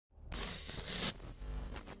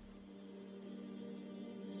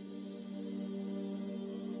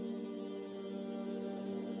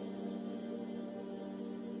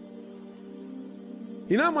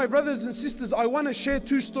You know, my brothers and sisters, I want to share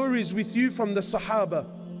two stories with you from the Sahaba,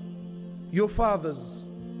 your fathers.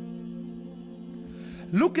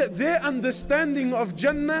 Look at their understanding of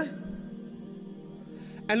Jannah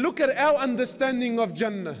and look at our understanding of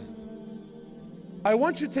Jannah. I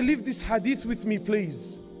want you to leave this hadith with me,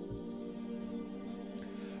 please.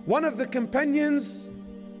 One of the companions,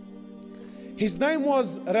 his name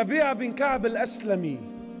was Rabi'a bin Ka'b al-Aslami.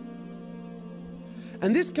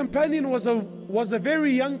 And this companion was a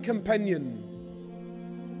very young companion.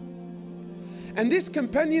 And this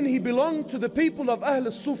companion, he belonged to the people of Ahl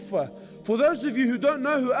al-Suffah. For those of you who don't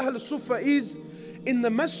know who Ahl al-Suffah is, in the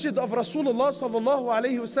masjid of Rasulullah sallallahu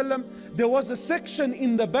alayhi wasallam, there was a section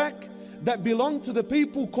in the back that belonged to the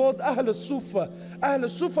people called Ahl al-Suffah. Ahl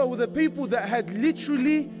al-Suffah were the people that had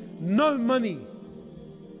literally no money.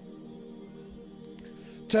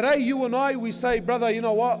 Today, you and I, we say, brother, you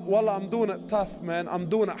know what? Wallah, I'm doing it tough, man. I'm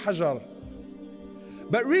doing it hajar.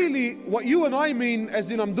 But really, what you and I mean,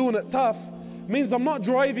 as in I'm doing it tough, means I'm not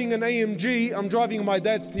driving an AMG, I'm driving my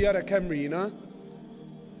dad's Toyota Camry, you know?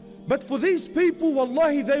 But for these people,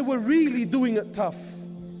 wallahi, they were really doing it tough.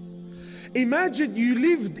 Imagine you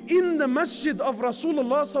lived in the masjid of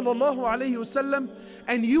Rasulullah sallallahu alayhi wasallam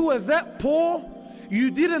and you were that poor, you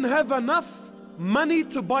didn't have enough money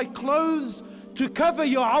to buy clothes to cover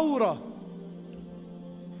your awrah.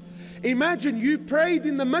 Imagine you prayed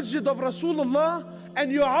in the masjid of Rasulullah and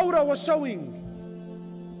your awrah was showing.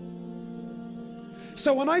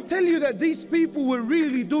 So when I tell you that these people were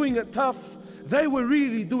really doing it tough, they were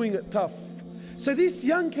really doing it tough. So this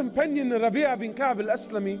young companion, Rabi'a bin Ka'b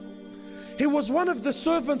al-Aslami, he was one of the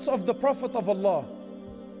servants of the Prophet of Allah.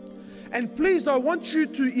 And please, I want you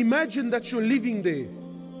to imagine that you're living there.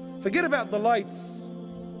 Forget about the lights.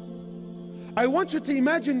 I want you to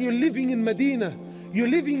imagine you're living in Medina. You're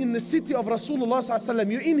living in the city of Rasulullah sallallahu alaihi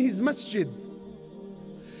wasallam. You're in his masjid.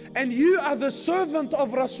 And you are the servant of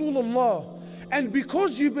Rasulullah. And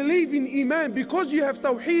because you believe in Iman, because you have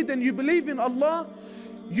Tawheed and you believe in Allah,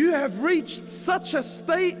 you have reached such a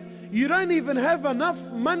state, you don't even have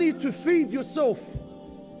enough money to feed yourself.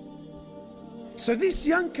 So this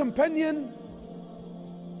young companion,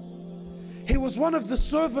 he was one of the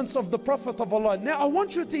servants of the Prophet of Allah. Now I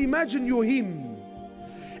want you to imagine you're him.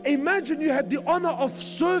 Imagine you had the honor of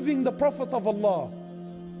serving the Prophet of Allah.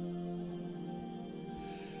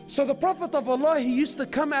 So the Prophet of Allah, he used to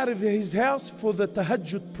come out of his house for the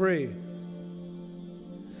tahajjud prayer.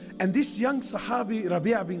 And this young Sahabi,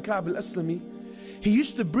 Rabi'a bin Ka'b al-Aslami, he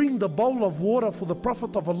used to bring the bowl of water for the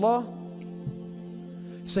Prophet of Allah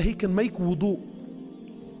so he can make wudu.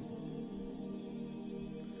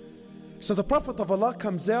 So the Prophet of Allah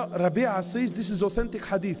comes out, Rabi'a says, this is authentic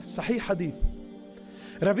hadith, sahih hadith.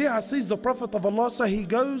 Rabi'a says the Prophet of Allah, so he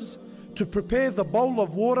goes to prepare the bowl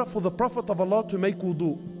of water for the Prophet of Allah to make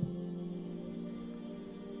wudu.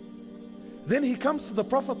 Then he comes to the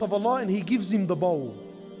Prophet of Allah and he gives him the bowl.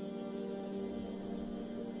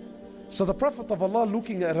 So the Prophet of Allah,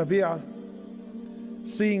 looking at Rabi'a,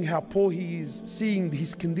 seeing how poor he is, seeing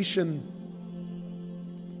his condition,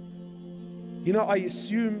 you know, I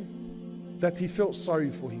assume that he felt sorry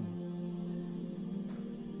for him.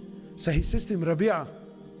 So he says to him, Rabi'a,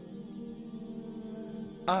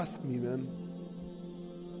 ask me, man.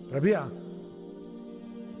 Rabi'a,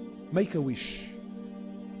 make a wish.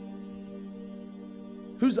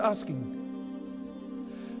 Who's asking?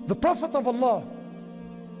 The Prophet of Allah.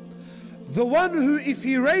 The one who, if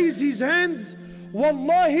he raises his hands,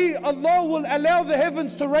 wallahi, Allah will allow the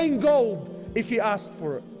heavens to rain gold if he asked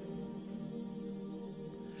for it.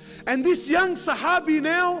 And this young Sahabi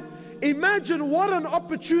now, imagine what an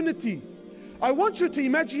opportunity. I want you to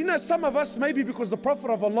imagine, you know, some of us, maybe because the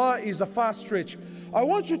Prophet of Allah is a far stretch. I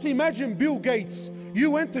want you to imagine Bill Gates.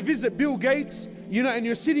 You went to visit Bill Gates, you know, and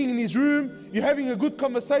you're sitting in his room, you're having a good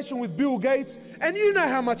conversation with Bill Gates, and you know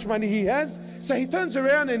how much money he has. So he turns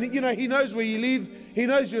around and, you know, he knows where you live, he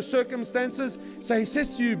knows your circumstances. So he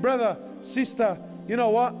says to you, brother, sister, you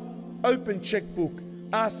know what? Open checkbook,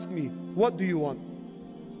 ask me, what do you want?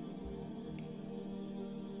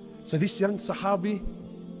 So this young Sahabi,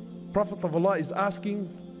 Prophet of Allah is asking,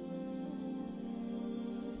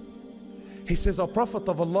 he says, "O Prophet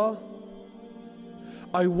of Allah,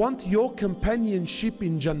 I want your companionship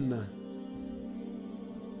in Jannah."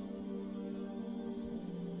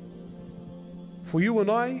 For you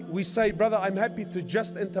and I, we say, brother, I'm happy to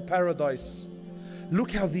just enter paradise.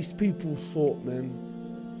 Look how these people thought,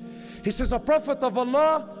 man. He says, "O Prophet of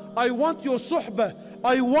Allah, I want your suhbah,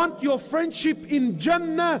 I want your friendship in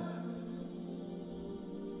Jannah."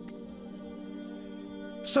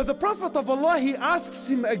 So the Prophet of Allah, he asks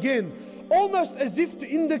him again, almost as if to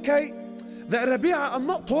indicate that Rabi'a, I'm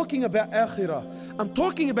not talking about akhirah. I'm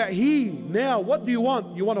talking about here, now. What do you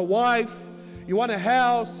want? You want a wife? You want a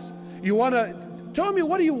house? You want to... Tell me,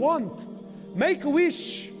 what do you want? Make a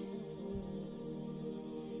wish.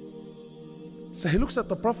 So he looks at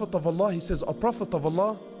the Prophet of Allah. He says, "O Prophet of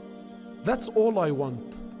Allah, that's all I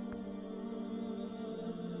want."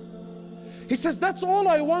 He says, "That's all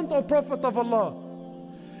I want, O Prophet of Allah.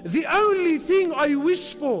 The only thing I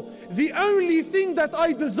wish for, the only thing that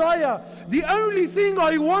I desire, the only thing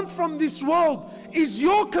I want from this world is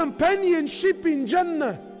your companionship in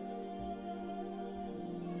Jannah."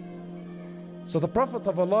 So the Prophet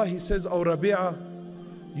of Allah, he says, "O Rabi'a,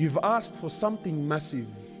 you've asked for something massive.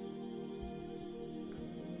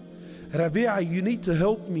 Rabi'a, you need to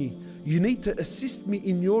help me. You need to assist me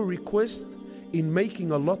in your request in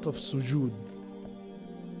making a lot of sujood."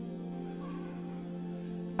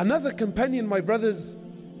 Another companion, my brothers,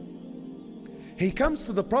 he comes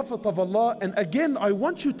to the Prophet of Allah, and again, I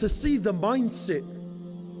want you to see the mindset.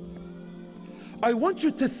 I want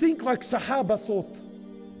you to think like Sahaba thought.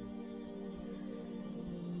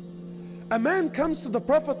 A man comes to the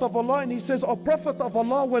Prophet of Allah and he says, "O Prophet of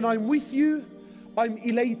Allah, when I'm with you, I'm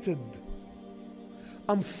elated.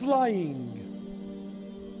 I'm flying."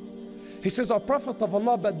 He says, "O Prophet of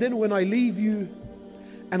Allah, but then when I leave you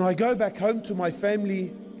and I go back home to my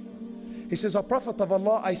family," he says, "O Prophet of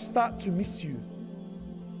Allah, I start to miss you."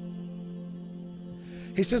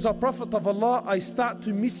 He says, "O Prophet of Allah, I start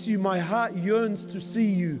to miss you. My heart yearns to see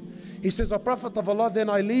you." He says, "O Prophet of Allah, then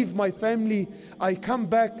I leave my family, I come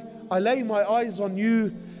back, I lay my eyes on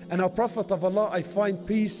you, and O Prophet of Allah, I find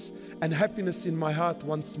peace and happiness in my heart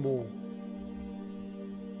once more.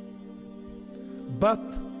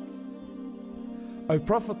 But, O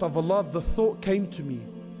Prophet of Allah, the thought came to me,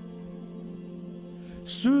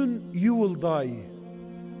 soon you will die,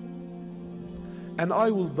 and I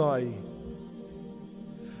will die.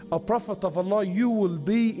 O Prophet of Allah, you will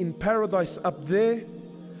be in paradise up there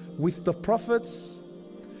with the prophets,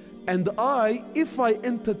 and I, if I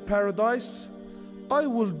entered paradise, I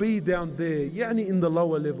will be down there, yani in the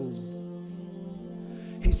lower levels."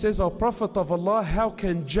 He says, "O Prophet of Allah, how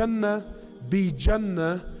can Jannah be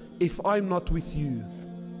Jannah if I'm not with you?"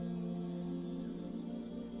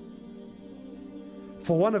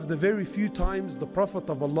 For one of the very few times the Prophet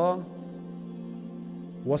of Allah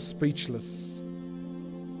was speechless.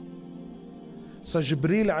 So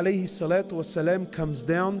Jibreel alayhi salatu wasalam comes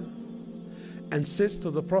down and says to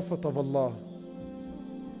the Prophet of Allah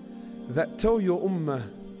that, "Tell your ummah,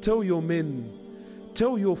 tell your men,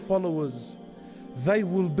 tell your followers, they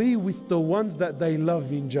will be with the ones that they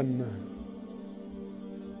love in Jannah."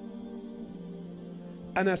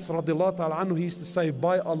 Anas radiallahu ta'ala anhu, he used to say,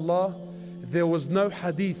 "By Allah, there was no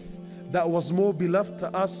hadith that was more beloved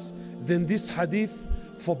to us than this hadith,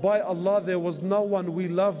 for by Allah there was no one we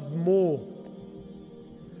loved more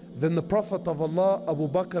than the Prophet of Allah, Abu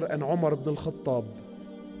Bakr and Umar ibn al-Khattab."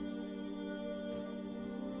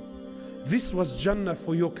 This was Jannah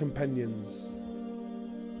for your companions.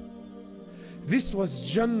 This was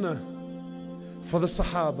Jannah for the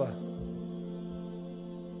Sahaba.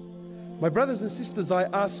 My brothers and sisters, I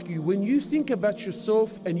ask you, when you think about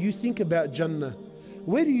yourself and you think about Jannah,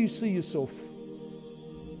 where do you see yourself?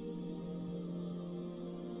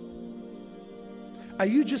 Are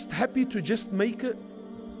you just happy to just make it?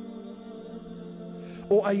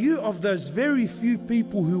 Or are you of those very few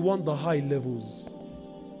people who want the high levels?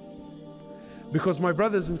 Because my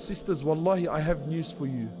brothers and sisters, wallahi, I have news for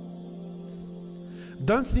you.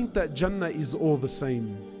 Don't think that Jannah is all the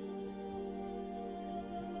same.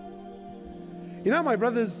 You know, my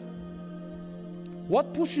brothers,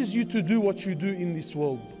 what pushes you to do what you do in this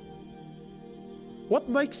world? What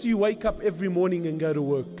makes you wake up every morning and go to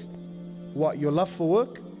work? What, your love for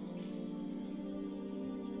work?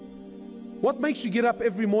 What makes you get up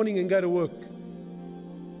every morning and go to work?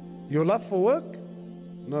 Your love for work?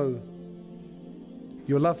 No.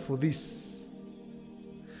 Your love for this.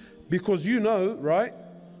 Because you know, right?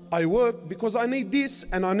 I work because I need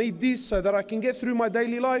this and I need this so that I can get through my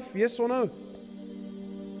daily life. Yes or no?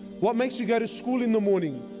 What makes you go to school in the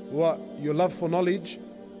morning? What? Your love for knowledge?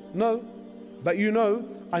 No. But you know,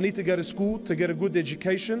 I need to go to school to get a good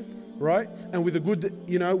education, right? And with a good,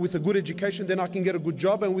 with a good education, then I can get a good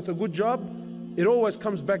job. And with a good job, it always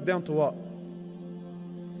comes back down to what?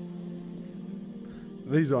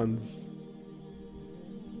 These ones.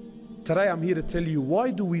 Today I'm here to tell you,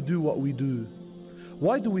 why do we do what we do?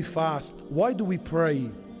 Why do we fast? Why do we pray?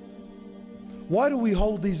 Why do we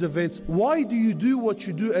hold these events? Why do you do what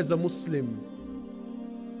you do as a Muslim?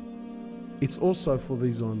 It's also for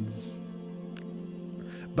these ones.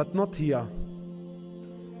 But not here.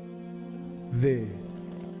 there.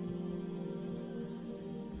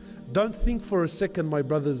 Don't think for a second, my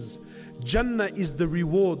brothers, Jannah is the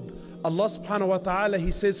reward. Allah subhanahu wa ta'ala,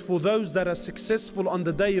 He says, for those that are successful on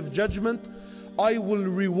the day of judgment, I will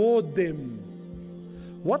reward them.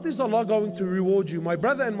 What is Allah going to reward you? My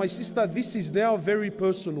brother and my sister, this is now very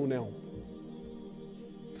personal now.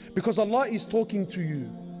 Because Allah is talking to you.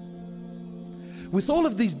 With all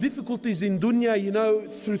of these difficulties in dunya, you know,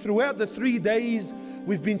 throughout the 3 days,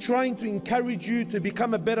 we've been trying to encourage you to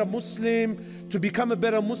become a better Muslim, to become a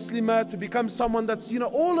better Muslimah, to become someone that's, you know,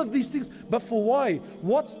 all of these things. But for why?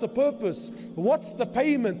 What's the purpose? What's the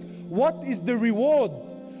payment? What is the reward?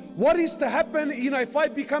 What is to happen, you know, if I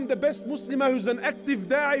become the best Muslimah who's an active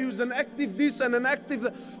da'i, who's an active this and an active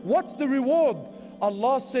that? What's the reward?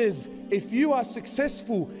 Allah says, if you are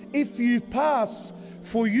successful, if you pass,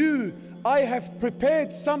 for you, I have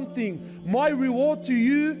prepared something. My reward to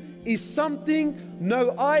you is something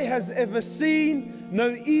no eye has ever seen, no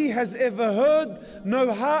ear has ever heard,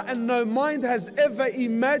 no heart and no mind has ever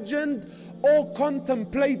imagined or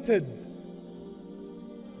contemplated.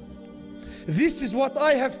 This is what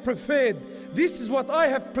I have prepared. This is what I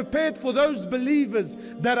have prepared for those believers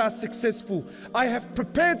that are successful. I have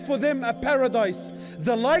prepared for them a paradise,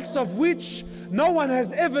 the likes of which no one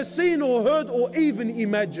has ever seen or heard or even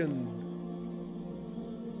imagined.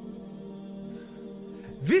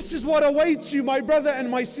 This is what awaits you, my brother and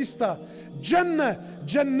my sister. Jannah,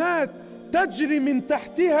 Jannat, tajri min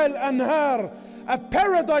tahtiha al-anhar. A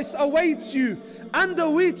paradise awaits you, under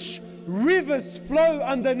which rivers flow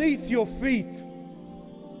underneath your feet.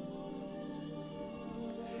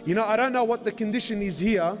 You know, I don't know what the condition is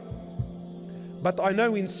here, but I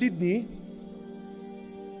know in Sydney,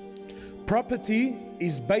 property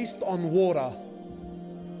is based on water.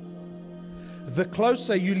 The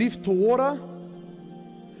closer you live to water,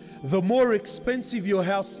 the more expensive your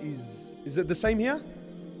house is. Is it the same here?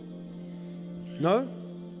 No?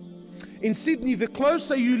 In Sydney, the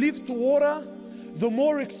closer you live to water, the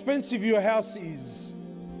more expensive your house is.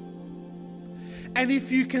 And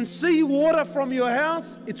if you can see water from your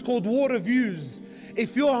house, it's called water views.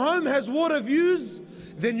 If your home has water views,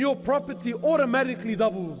 then your property automatically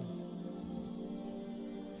doubles.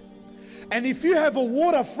 And if you have a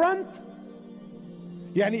waterfront,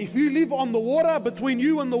 yani if you live on the water, between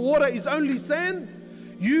you and the water is only sand,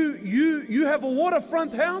 you have a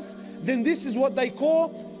waterfront house, then this is what they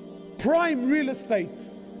call prime real estate.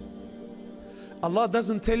 Allah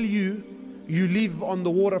doesn't tell you you live on the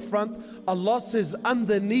waterfront. Allah says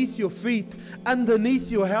underneath your feet, underneath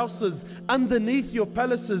your houses, underneath your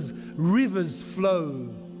palaces, rivers flow.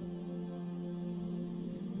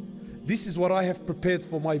 This is what I have prepared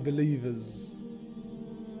for my believers.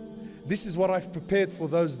 This is what I've prepared for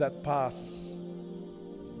those that pass.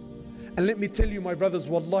 And let me tell you, my brothers,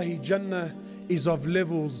 wallahi, Jannah is of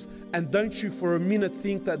levels. And don't you for a minute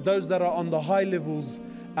think that those that are on the high levels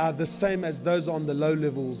are the same as those on the low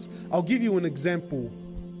levels. I'll give you an example.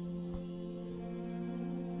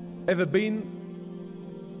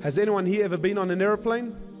 Has anyone here ever been on an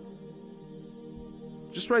airplane?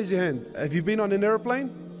 Just raise your hand. Have you been on an airplane?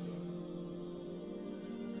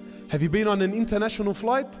 Have you been on an international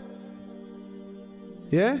flight?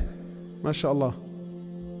 Yeah? MashaAllah.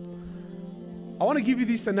 I want to give you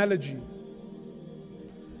this analogy.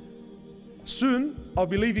 Soon, I'll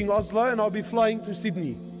be leaving Oslo and I'll be flying to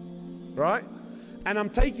Sydney, right? And I'm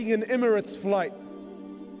taking an Emirates flight.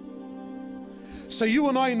 So you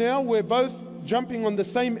and I now, we're both jumping on the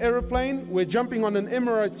same aeroplane, we're jumping on an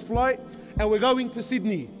Emirates flight, and we're going to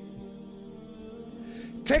Sydney.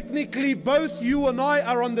 Technically, both you and I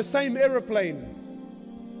are on the same aeroplane.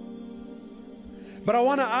 But I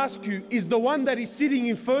want to ask you, is the one that is sitting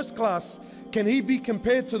in first class, can he be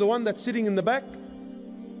compared to the one that's sitting in the back?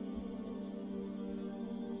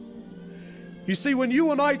 You see, when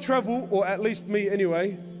you and I travel, or at least me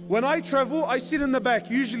anyway, when I travel, I sit in the back,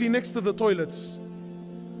 usually next to the toilets.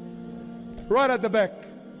 Right at the back,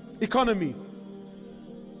 economy.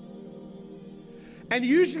 And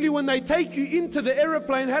usually when they take you into the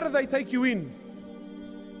aeroplane, how do they take you in?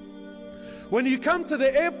 When you come to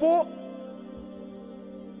the airport,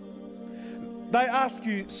 they ask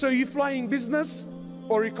you, so you flying business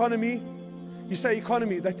or economy? You say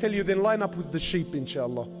economy. They tell you, then line up with the sheep,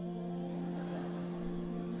 inshallah.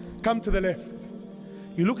 Come to the left.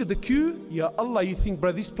 You look at the queue, ya Allah, you think,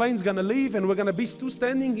 bro, this plane's gonna leave and we're gonna be still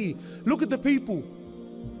standing here. Look at the people.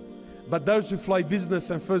 But those who fly business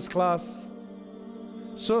and first class,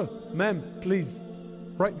 sir, ma'am, please,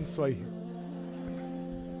 right this way.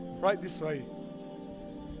 Right this way.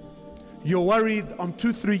 You're worried I'm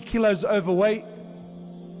 2-3 kilos overweight.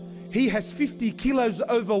 he has 50 kilos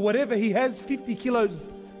over whatever he has. 50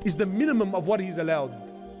 kilos is the minimum of what he's allowed.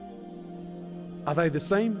 Are they the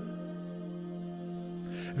same?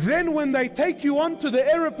 Then when they take you onto the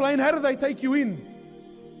aeroplane, how do they take you in?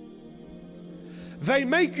 They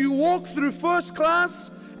make you walk through first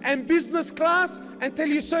class and business class and tell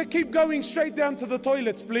you, sir, keep going straight down to the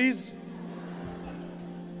toilets, please.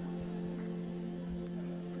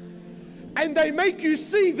 And they make you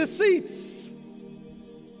see the seats.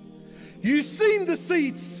 You've seen the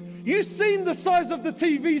seats. You've seen the size of the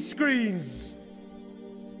TV screens.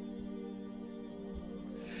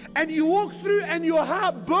 And you walk through and your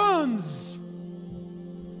heart burns.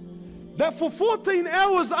 That for 14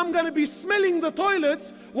 hours I'm going to be smelling the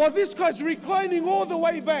toilets while this guy's reclining all the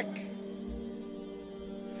way back.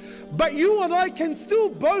 But you and I can still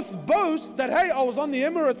both boast that, hey, I was on the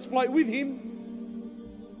Emirates flight with him.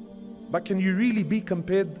 But can you really be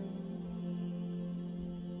compared?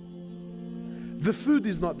 The food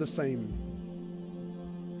is not the same.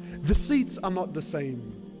 The seats are not the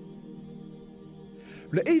same.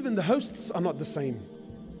 Even the hosts are not the same.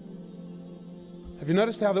 Have you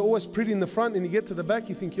noticed how they're always pretty in the front, and you get to the back,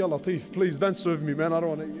 you think, Ya Latif, please don't serve me, man. I don't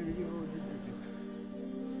want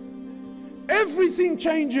to. Everything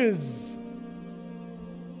changes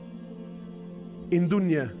in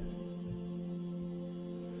dunya.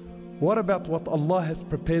 What about what Allah has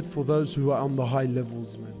prepared for those who are on the high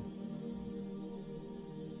levels, man?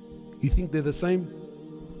 You think they're the same?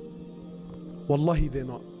 Wallahi, they're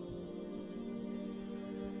not.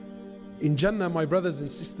 In Jannah, my brothers and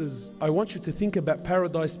sisters, I want you to think about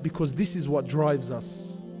paradise, because this is what drives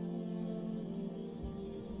us.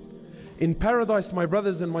 In paradise, my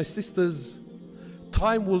brothers and my sisters,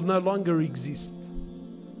 time will no longer exist.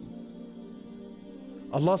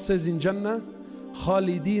 Allah says in Jannah,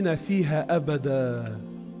 Khalidina fiha abada.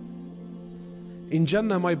 In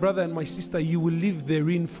Jannah, my brother and my sister, you will live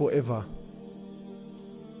therein forever.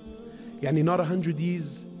 Yani not 100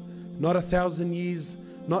 years, not 1,000 years,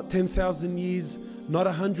 not 10,000 years, not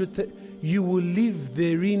 100. You will live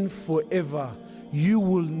therein forever. You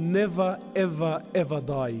will never, ever, ever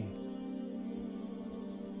die.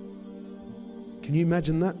 Can you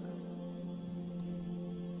imagine that?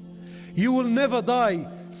 You will never die.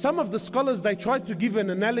 Some of the scholars, they tried to give an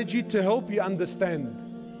analogy to help you understand.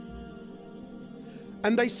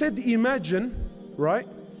 And they said, imagine, right?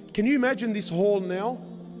 Can you imagine this hall now?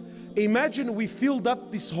 Imagine we filled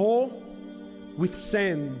up this hall with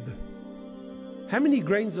sand. How many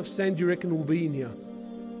grains of sand do you reckon will be in here?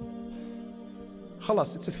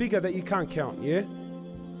 Khalas, it's a figure that you can't count, yeah?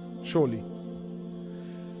 Surely.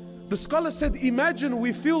 The scholar said, imagine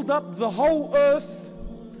we filled up the whole earth.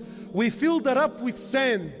 We filled it up with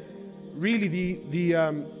sand. Really,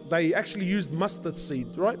 they actually used mustard seed,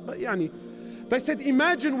 right? But yani, they said,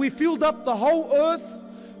 imagine we filled up the whole earth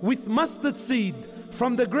with mustard seed,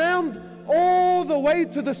 from the ground all the way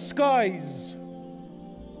to the skies.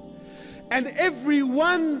 And every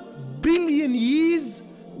 1 billion years,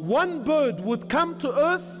 one bird would come to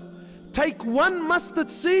earth, take one mustard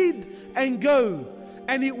seed and go.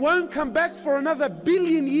 And it won't come back for another 1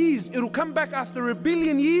 billion years. It'll come back after 1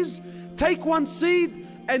 billion years, take one seed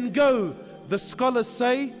and go. The scholars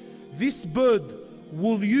say this bird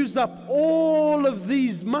will use up all of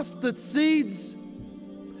these mustard seeds.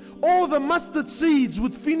 All the mustard seeds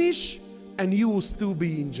would finish and you will still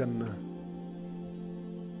be in Jannah.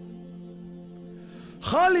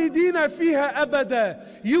 Khalidina fiha abada.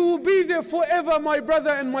 You will be there forever, my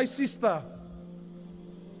brother and my sister.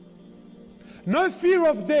 No fear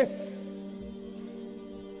of death.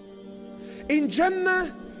 In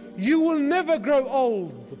Jannah, you will never grow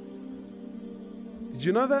old. Did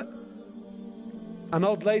you know that? An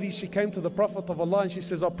old lady, she came to the Prophet of Allah and she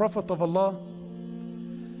says, "Oh Prophet of Allah,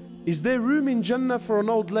 is there room in Jannah for an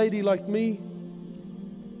old lady like me?"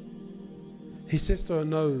 He says to her,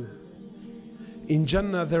 "No. In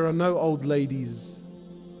Jannah there are no old ladies."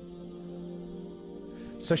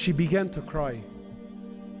 So she began to cry.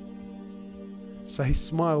 So he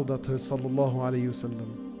smiled at her, sallallahu alayhi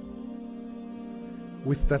wasallam,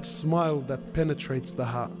 with that smile that penetrates the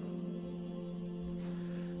heart.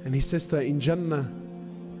 And he says to her, in Jannah,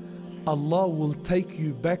 Allah will take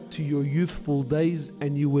you back to your youthful days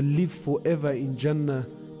and you will live forever in Jannah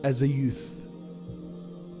as a youth.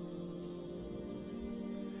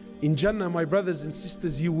 In Jannah, my brothers and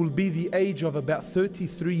sisters, you will be the age of about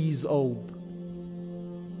 33 years old.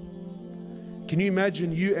 Can you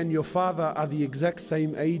imagine you and your father are the exact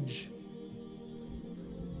same age?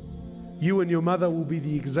 You and your mother will be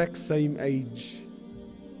the exact same age.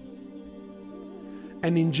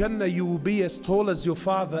 And in Jannah you will be as tall as your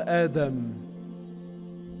father Adam.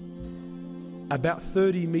 about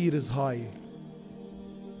 30 meters high.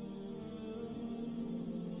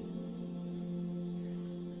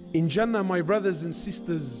 In Jannah, my brothers and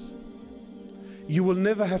sisters, you will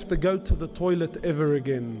never have to go to the toilet ever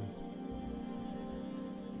again.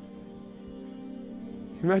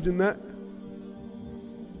 Imagine that.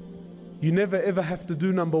 You never ever have to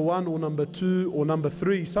do number 1 or number 2 or number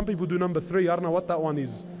 3. Some people do number 3. I don't know what that one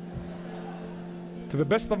is. To the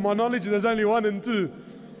best of my knowledge, there's only 1 and 2.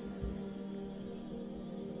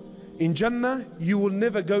 In Jannah, you will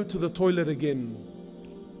never go to the toilet again.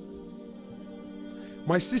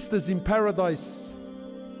 My sisters, in paradise,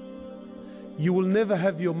 you will never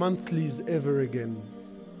have your monthlies ever again.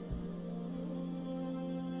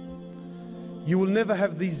 You will never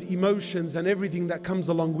have these emotions and everything that comes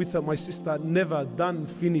along with it, my sister. Never. Done,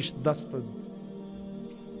 finished, dusted.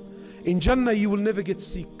 In Jannah, you will never get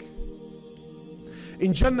sick.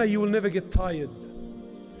 In Jannah, you will never get tired.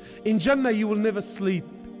 In Jannah, you will never sleep.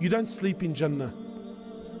 You don't sleep in Jannah.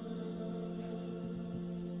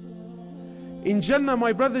 In Jannah,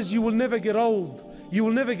 my brothers, you will never get old. You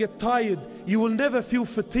will never get tired. You will never feel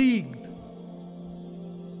fatigued.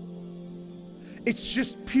 It's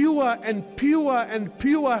just pure and pure and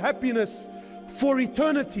pure happiness for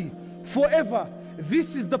eternity, forever.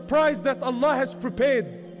 This is the prize that Allah has prepared.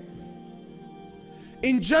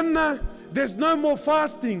 In Jannah, there's no more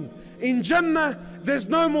fasting. In Jannah, there's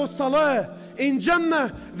no more salah. In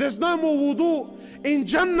Jannah, there's no more wudu. In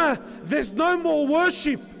Jannah, there's no more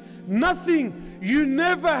worship. Nothing. You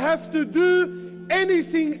never have to do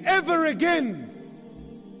anything ever again.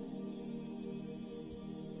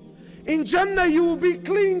 In Jannah, you will be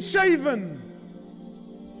clean shaven.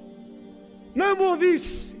 No more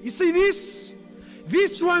this. You see this?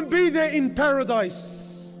 This won't be there in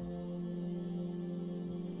paradise.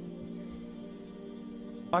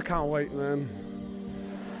 I can't wait, man.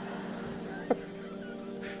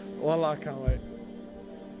 Wallah, I can't wait.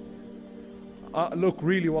 Look,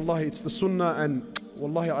 really, wallahi, it's the sunnah, and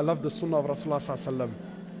wallahi, I love the sunnah of Rasulullah sallallahu alaihi wasallam.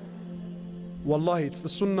 Wallahi, it's the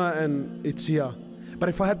sunnah and it's here. But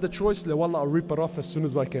if I had the choice, wallah, I'll rip it off as soon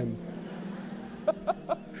as I can.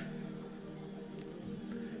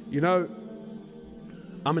 You know,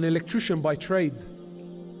 I'm an electrician by trade.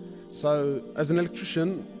 So as an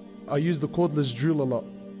electrician, I use the cordless drill a lot.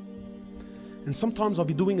 And sometimes I'll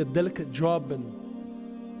be doing a delicate job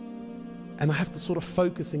and I have to sort of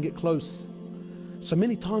focus and get close. So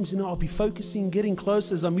many times, you know, I'll be focusing, getting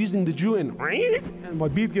close as I'm using the drill, and my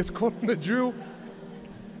bead gets caught in the drill.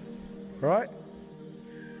 Right?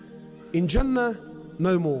 In Jannah,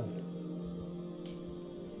 no more.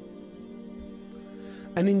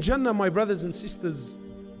 And in Jannah, my brothers and sisters,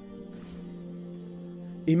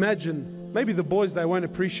 imagine, maybe the boys, they won't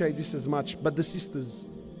appreciate this as much, but the sisters.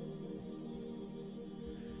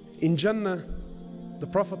 In Jannah, the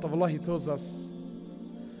Prophet of Allah, he tells us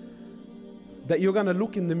that you're going to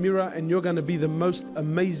look in the mirror and you're going to be the most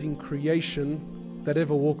amazing creation that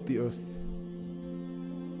ever walked the earth.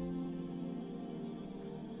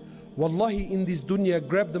 Wallahi, in this dunya,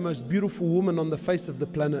 grab the most beautiful woman on the face of the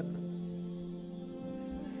planet,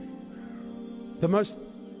 the most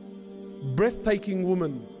breathtaking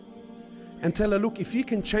woman, and tell her, look, if you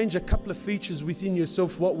can change a couple of features within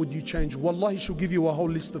yourself, what would you change? Wallahi, she'll give you a whole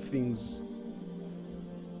list of things.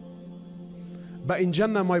 But in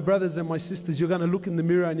Jannah, my brothers and my sisters, you're going to look in the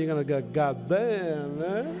mirror and you're going to go, God damn,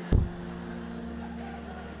 man.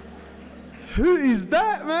 Who is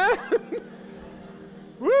that, man?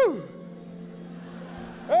 Woo!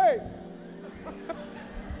 Hey!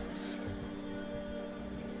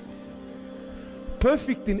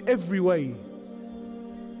 Perfect in every way.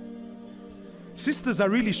 Sisters are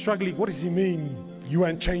really struggling. What does he mean? You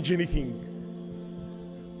won't change anything.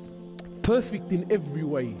 Perfect in every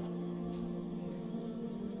way.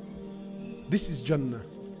 This is Jannah.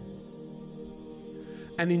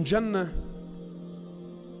 And in Jannah,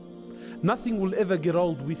 nothing will ever get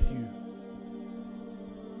old with you.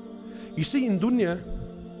 You see, in dunya,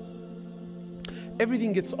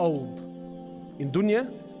 everything gets old. In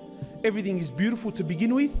dunya, everything is beautiful to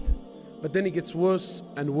begin with, but then it gets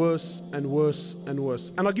worse and worse and worse and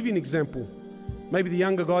worse. And I'll give you an example. Maybe the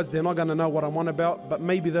younger guys, they're not going to know what I'm on about, but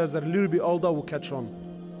maybe those that are a little bit older will catch on.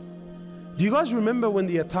 Do you guys remember when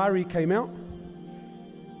the Atari came out?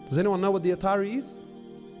 Does anyone know what the Atari is?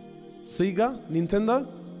 Sega? Nintendo?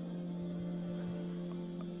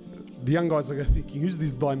 The young guys are thinking, who's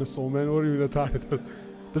this dinosaur, man? What do you mean Atari?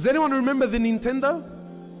 Does anyone remember the Nintendo?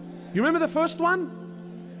 You remember the first one?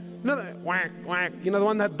 You know, the whack, whack. You know the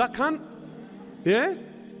one that duck hunt? Yeah?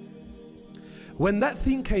 When that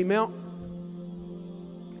thing came out,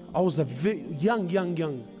 I was a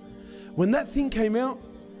young. When that thing came out,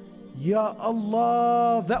 Ya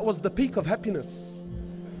Allah, that was the peak of happiness.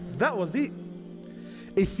 That was it.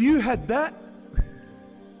 If you had that,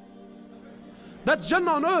 that's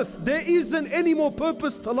Jannah on earth. There isn't any more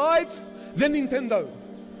purpose to life than Nintendo.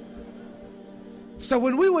 So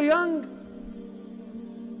when we were young,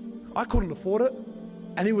 I couldn't afford it.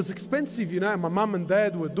 And it was expensive, you know. My mum and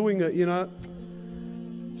dad were doing it, you know.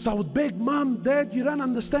 So I would beg, Mum, Dad, you don't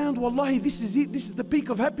understand. Wallahi, this is it. This is the peak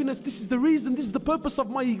of happiness. This is the reason. This is the purpose of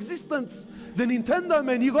my existence. The Nintendo,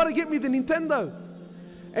 man. You got to get me the Nintendo.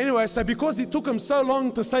 Anyway, so because it took them so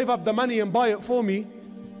long to save up the money and buy it for me,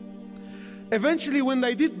 eventually when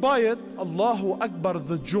they did buy it, Allahu Akbar,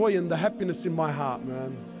 the joy and the happiness in my heart,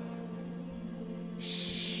 man.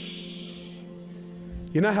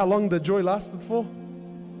 You know how long the joy lasted for?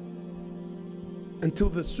 Until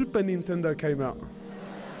the Super Nintendo came out.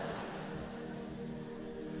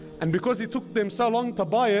 And because it took them so long to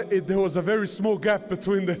buy it, there was a very small gap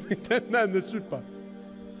between the Nintendo and the Super.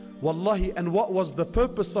 Wallahi, and what was the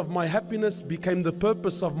purpose of my happiness became the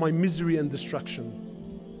purpose of my misery and destruction.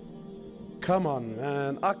 Come on,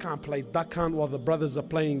 man. I can't play Duck Hunt while the brothers are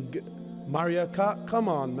playing Mario Kart. Come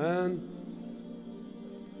on, man.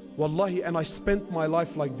 Wallahi, and I spent my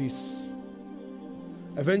life like this.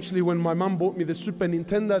 Eventually, when my mum bought me the Super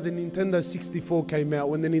Nintendo, the Nintendo 64 came out.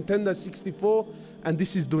 When the Nintendo 64, and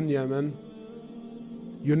this is dunya, man.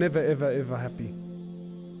 You're never, ever, ever happy.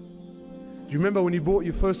 Do you remember when you bought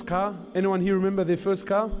your first car? Anyone here remember their first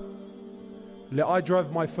car? I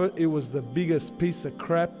drove my first, it was the biggest piece of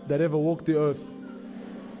crap that ever walked the earth.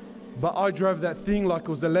 But I drove that thing like it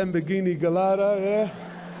was a Lamborghini Gallardo, yeah?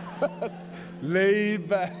 Laid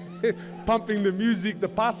back, pumping the music, the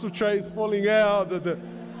parcel trays falling out,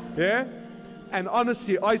 yeah? And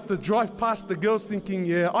honestly, I used to drive past the girls thinking,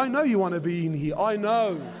 yeah, I know you want to be in here, I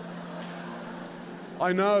know.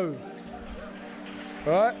 I know.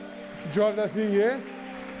 Right? Used to drive that thing, yeah?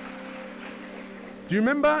 Do you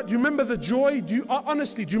remember the joy?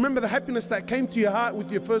 Honestly, do you remember the happiness that came to your heart with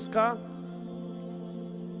your first car?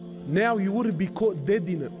 Now you wouldn't be caught dead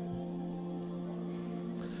in it.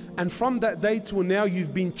 And from that day to now,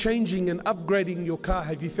 you've been changing and upgrading your car.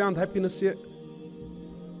 Have you found happiness yet?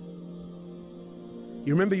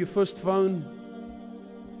 You remember your first phone?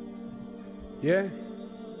 Yeah?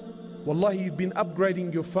 Wallahi, you've been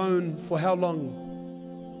upgrading your phone for how long?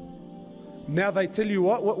 Now they tell you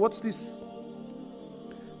what's this?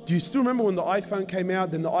 Do you still remember when the iPhone came out,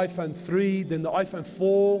 then the iPhone 3, then the iPhone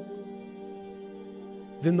 4,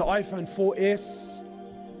 then the iPhone 4S?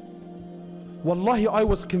 Wallahi, I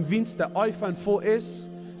was convinced that iPhone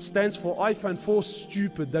 4S stands for iPhone 4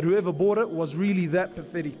 stupid, that whoever bought it was really that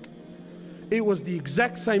pathetic. It was the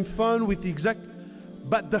exact same phone with the exact,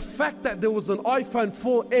 but the fact that there was an iPhone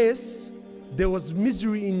 4S, there was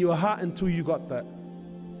misery in your heart until you got that.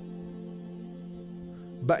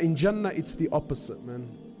 But in Jannah, it's the opposite,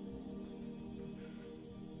 man.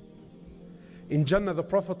 In Jannah, the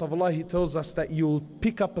Prophet of Allah, he tells us that you'll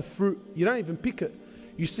pick up a fruit. You don't even pick it.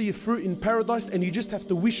 You see a fruit in paradise and you just have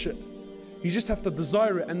to wish it. You just have to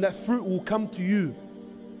desire it, and that fruit will come to you.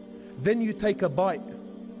 Then you take a bite.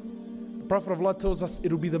 The Prophet of Allah tells us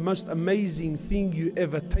it'll be the most amazing thing you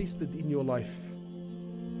ever tasted in your life.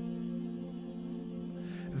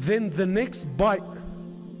 Then the next bite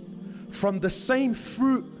from the same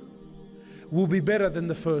fruit will be better than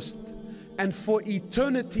the first. And for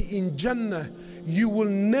eternity in Jannah, you will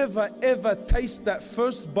never ever taste that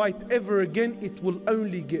first bite ever again. It will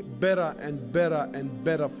only get better and better and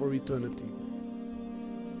better for eternity.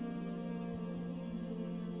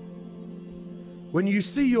 When you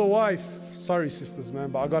see your wife, sorry sisters, man,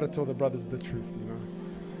 but I gotta tell the brothers the truth, you know.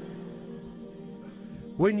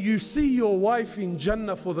 When you see your wife in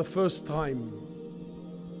Jannah for the first time,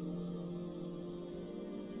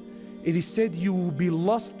 it is said you will be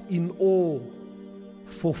lost in awe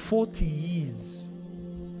for 40 years.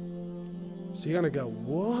 So you're going to go,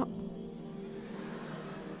 what?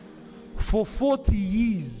 For 40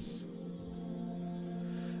 years.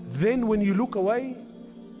 Then when you look away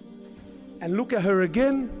and look at her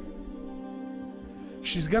again,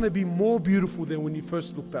 she's going to be more beautiful than when you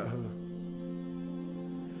first looked at her.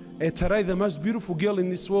 And today, the most beautiful girl in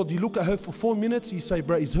this world, you look at her for 4 minutes, you say,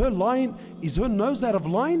 bro, is her line, is her nose out of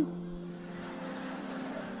line?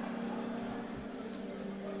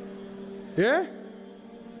 Yeah?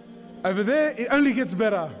 Over there, it only gets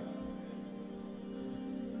better.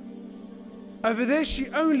 Over there, she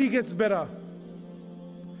only gets better.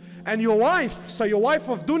 And your wife, so your wife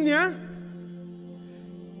of dunya,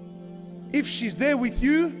 if she's there with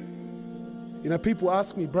you, you know, people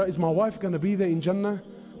ask me, bro, is my wife going to be there in Jannah?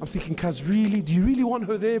 I'm thinking, cuz really, do you really want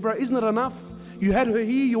her there, bro? Isn't it enough? You had her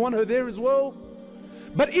here, you want her there as well?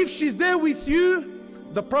 But if she's there with you,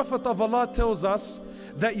 the Prophet of Allah tells us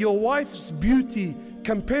that your wife's beauty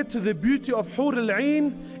compared to the beauty of Hur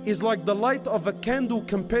al-Ain is like the light of a candle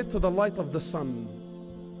compared to the light of the sun.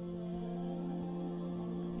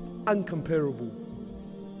 Uncomparable.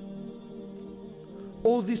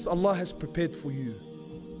 All this Allah has prepared for you.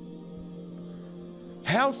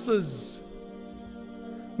 Houses,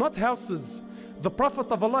 not houses. The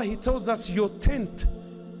Prophet of Allah, he tells us your tent.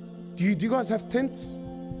 Do you guys have tents?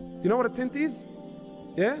 You know what a tent is?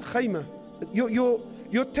 Yeah, khayma.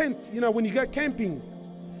 Your tent, you know, when you go camping.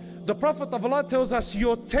 The Prophet of Allah tells us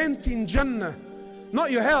your tent in Jannah,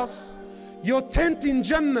 not your house, your tent in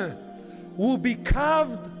Jannah will be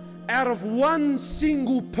carved out of one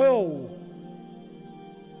single pearl,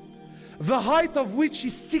 the height of which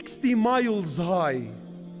is 60 miles high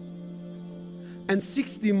and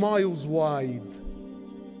 60 miles wide.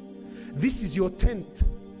 This is your tent.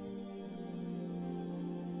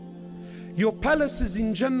 Your palaces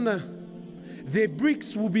in Jannah, their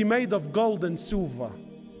bricks will be made of gold and silver.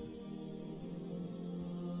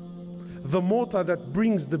 The mortar that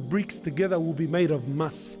brings the bricks together will be made of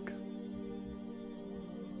musk.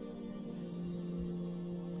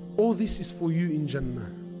 All this is for you in Jannah.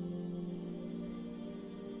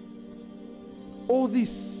 All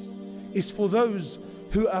this is for those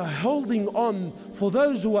who are holding on, for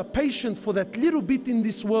those who are patient for that little bit in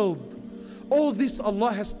this world. All this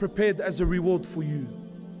Allah has prepared as a reward for you.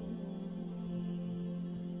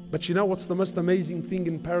 But you know what's the most amazing thing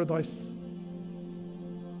in paradise?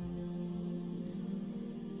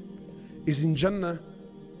 Is in Jannah,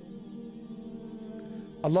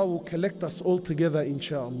 Allah will collect us all together,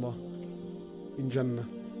 insha'Allah, in Jannah.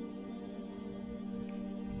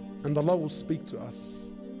 And Allah will speak to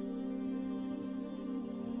us.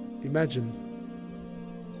 Imagine.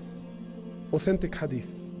 Authentic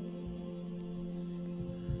hadith.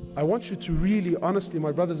 I want you to really, honestly,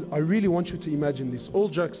 my brothers, I really want you to imagine this. All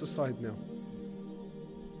jokes aside now.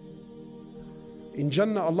 In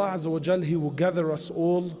Jannah, Allah Azza wa Jal, He will gather us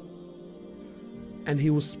all and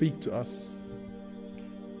He will speak to us.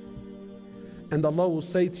 And Allah will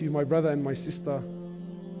say to you, my brother and my sister,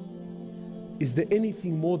 is there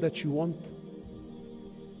anything more that you want?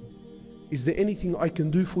 Is there anything I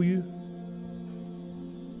can do for you?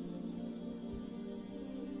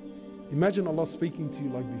 Imagine Allah speaking to you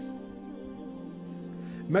like this.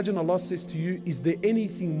 Imagine Allah says to you, is there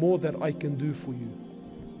anything more that I can do for you?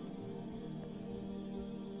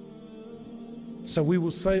 So we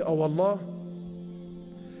will say, oh Allah,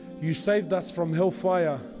 you saved us from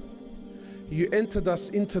hellfire. You entered us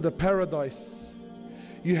into the paradise.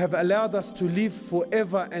 You have allowed us to live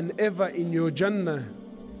forever and ever in your Jannah.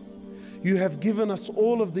 You have given us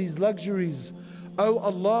all of these luxuries. Oh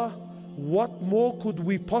Allah, what more could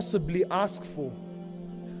we possibly ask for?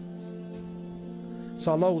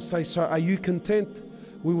 So Allah will say, so are you content?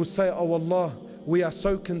 We will say, oh Allah, we are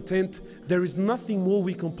so content. There is nothing more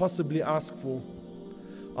we can possibly ask for.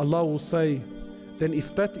 Allah will say, then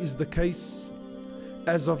if that is the case,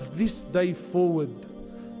 as of this day forward,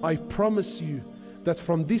 I promise you that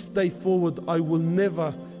from this day forward, I will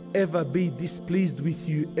never ever be displeased with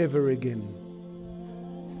you ever again.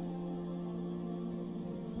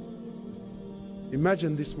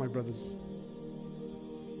 Imagine this, my brothers.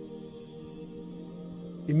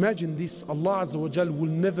 Imagine this, Allah Azza wa Jal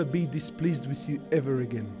will never be displeased with you ever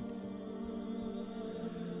again.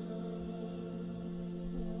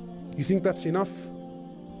 You think that's enough?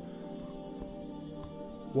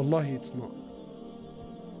 Wallahi, it's not.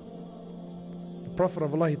 The Prophet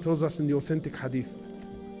of Allah, he tells us in the authentic hadith,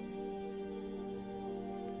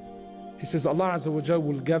 he says, Allah Azza wa Jal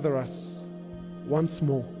will gather us once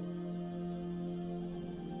more.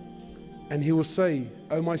 And He will say,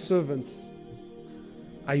 oh my servants,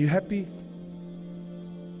 are you happy?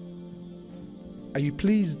 Are you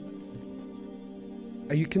pleased?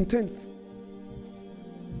 Are you content?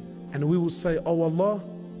 And we will say, oh Allah,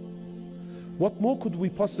 what more could we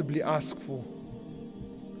possibly ask for?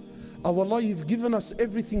 Oh Allah, you've given us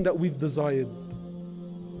everything that we've desired.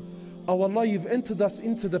 Oh Allah, you've entered us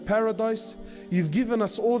into the paradise. You've given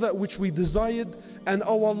us all that which we desired. And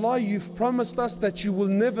oh Allah, you've promised us that you will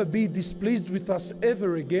never be displeased with us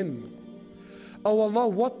ever again. Oh Allah,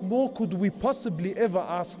 what more could we possibly ever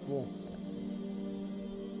ask for?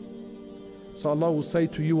 So Allah will say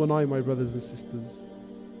to you and I, my brothers and sisters,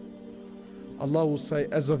 Allah will say,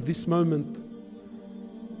 as of this moment,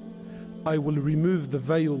 I will remove the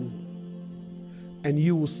veil and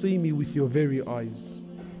you will see me with your very eyes.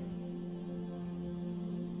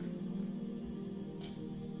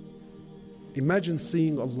 Imagine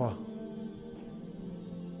seeing Allah.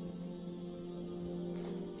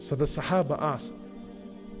 So the Sahaba asked,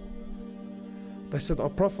 they said, "O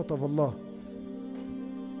Prophet of Allah,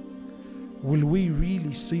 will we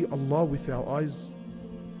really see Allah with our eyes?"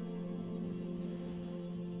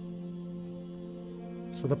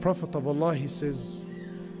 So the Prophet of Allah, he says,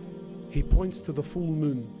 he points to the full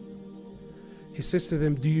moon. He says to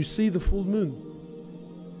them, "Do you see the full moon?"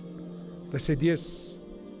 They said, "Yes."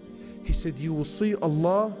 He said, "You will see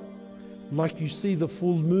Allah like you see the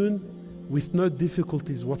full moon, with no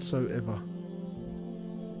difficulties whatsoever."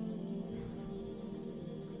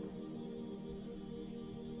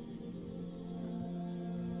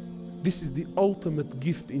 This is the ultimate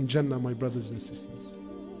gift in Jannah, my brothers and sisters.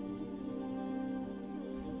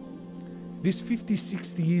 These 50,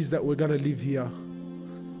 60 years that we're going to live here,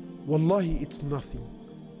 wallahi, it's nothing.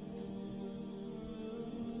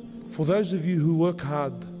 For those of you who work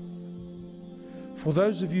hard, for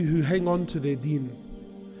those of you who hang on to their deen,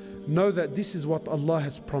 know that this is what Allah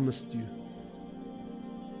has promised you.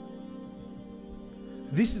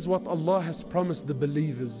 This is what Allah has promised the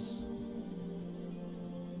believers.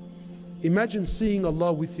 Imagine seeing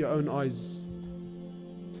Allah with your own eyes.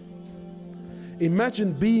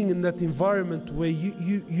 Imagine being in that environment where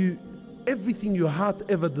you everything your heart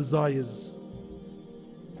ever desires.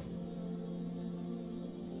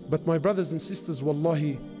 But my brothers and sisters,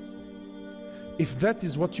 wallahi, if that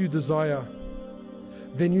is what you desire,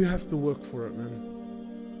 then you have to work for it, man.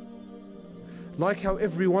 Like how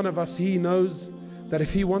every one of us here knows that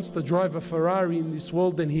if he wants to drive a Ferrari in this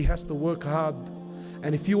world, then he has to work hard.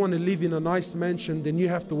 And if you want to live in a nice mansion, then you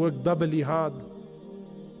have to work doubly hard.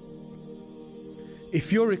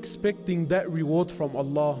 If you're expecting that reward from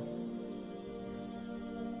Allah,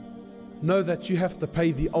 know that you have to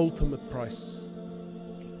pay the ultimate price.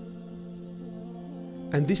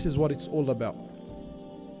 And this is what it's all about.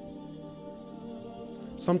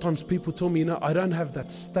 Sometimes people tell me, I don't have that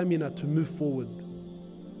stamina to move forward.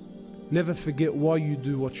 Never forget why you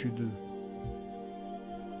do what you do.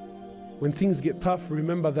 When things get tough,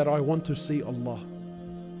 remember that I want to see Allah.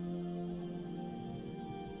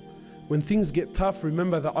 When things get tough,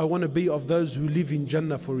 remember that I want to be of those who live in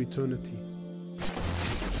Jannah for eternity.